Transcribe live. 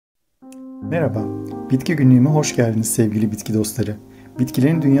Merhaba, Bitki Günlüğü'me hoş geldiniz sevgili bitki dostları.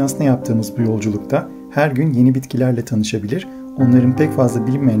 Bitkilerin dünyasına yaptığımız bu yolculukta her gün yeni bitkilerle tanışabilir, onların pek fazla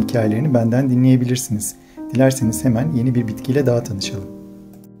bilinmeyen hikayelerini benden dinleyebilirsiniz. Dilerseniz hemen yeni bir bitkiyle daha tanışalım.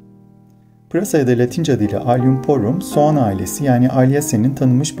 Pırasa ya da Latince adıyla Allium porrum, soğan ailesi yani Alliace'nin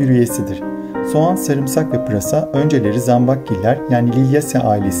tanınmış bir üyesidir. Soğan, sarımsak ve pırasa önceleri zambakgiller yani Liliaceae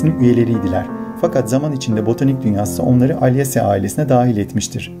ailesinin üyeleriydiler. Fakat zaman içinde botanik dünyası onları Alliaceae ailesine dahil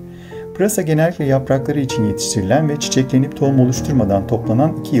etmiştir. Pırasa genellikle yaprakları için yetiştirilen ve çiçeklenip tohum oluşturmadan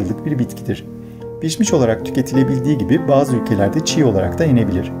toplanan 2 yıllık bir bitkidir. Pişmiş olarak tüketilebildiği gibi bazı ülkelerde çiğ olarak da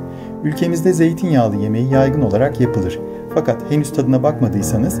yenebilir. Ülkemizde zeytinyağlı yemeği yaygın olarak yapılır. Fakat henüz tadına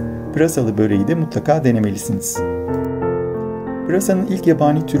bakmadıysanız pırasalı böreği de mutlaka denemelisiniz. Pırasanın ilk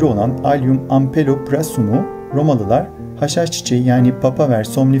yabani türü olan Allium ampelopyrasum'u Romalılar haşhaş çiçeği yani Papaver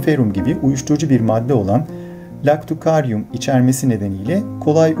somniferum gibi uyuşturucu bir madde olan lactucarium içermesi nedeniyle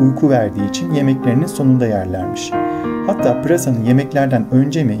kolay uyku verdiği için yemeklerinin sonunda yerlermiş. Hatta pırasanın yemeklerden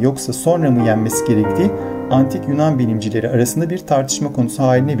önce mi yoksa sonra mı yenmesi gerektiği antik Yunan bilimcileri arasında bir tartışma konusu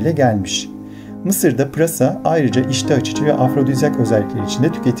haline bile gelmiş. Mısır'da pırasa ayrıca iştah açıcı ve afrodizyak özellikleri için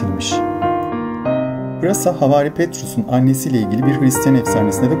de tüketilmiş. Pırasa Havari Petrus'un annesiyle ilgili bir Hristiyan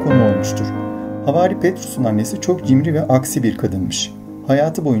efsanesine de konu olmuştur. Havari Petrus'un annesi çok cimri ve aksi bir kadınmış.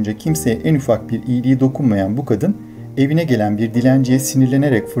 Hayatı boyunca kimseye en ufak bir iyiliği dokunmayan bu kadın, evine gelen bir dilenciye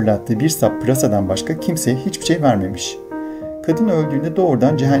sinirlenerek fırlattığı bir sap pırasadan başka kimseye hiçbir şey vermemiş. Kadın öldüğünde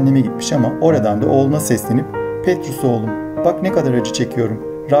doğrudan cehenneme gitmiş ama oradan da oğluna seslenip "Petrus oğlum, bak ne kadar acı çekiyorum,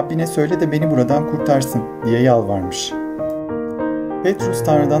 Rabbine söyle de beni buradan kurtarsın" diye yalvarmış. Petrus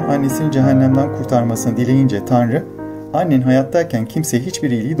Tanrı'dan annesini cehennemden kurtarmasını dileyince Tanrı, "Annen hayattayken kimseye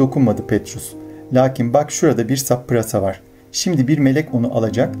hiçbir iyiliği dokunmadı Petrus. Lakin bak şurada bir sap pırasa var. Şimdi bir melek onu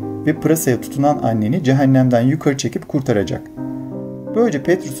alacak ve pırasaya tutunan anneni cehennemden yukarı çekip kurtaracak." Böylece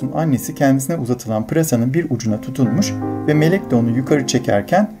Petrus'un annesi kendisine uzatılan pırasanın bir ucuna tutunmuş ve melek de onu yukarı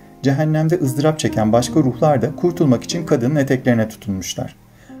çekerken cehennemde ızdırap çeken başka ruhlar da kurtulmak için kadının eteklerine tutunmuşlar.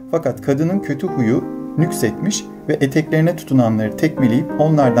 Fakat kadının kötü huyu nüksetmiş ve eteklerine tutunanları tekmeleyip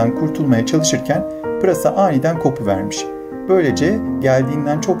onlardan kurtulmaya çalışırken pırasa aniden kopuvermiş. Böylece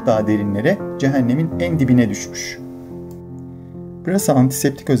geldiğinden çok daha derinlere, cehennemin en dibine düşmüş. Pırasa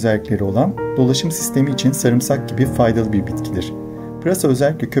antiseptik özellikleri olan, dolaşım sistemi için sarımsak gibi faydalı bir bitkidir. Pırasa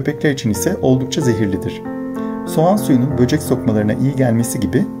özellikle köpekler için ise oldukça zehirlidir. Soğan suyunun böcek sokmalarına iyi gelmesi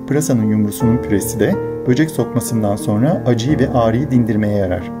gibi pırasanın yumrusunun püresi de böcek sokmasından sonra acıyı ve ağrıyı dindirmeye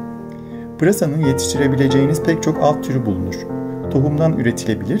yarar. Pırasanın yetiştirebileceğiniz pek çok alt türü bulunur. Tohumdan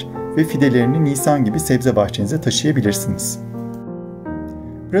üretilebilir ve fidelerini nisan gibi sebze bahçenize taşıyabilirsiniz.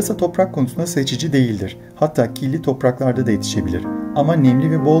 Pırasa toprak konusunda seçici değildir. Hatta kirli topraklarda da yetişebilir. Ama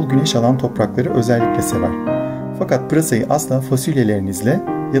nemli ve bol güneş alan toprakları özellikle sever. Fakat pırasayı asla fasulyelerinizle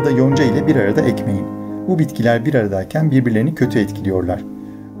ya da yonca ile bir arada ekmeyin. Bu bitkiler bir aradayken birbirlerini kötü etkiliyorlar.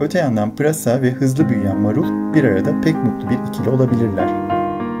 Öte yandan pırasa ve hızlı büyüyen marul bir arada pek mutlu bir ikili olabilirler.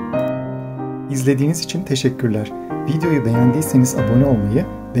 İzlediğiniz için teşekkürler. Videoyu beğendiyseniz abone olmayı,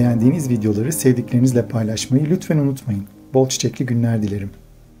 beğendiğiniz videoları sevdiklerinizle paylaşmayı lütfen unutmayın. Bol çiçekli günler dilerim.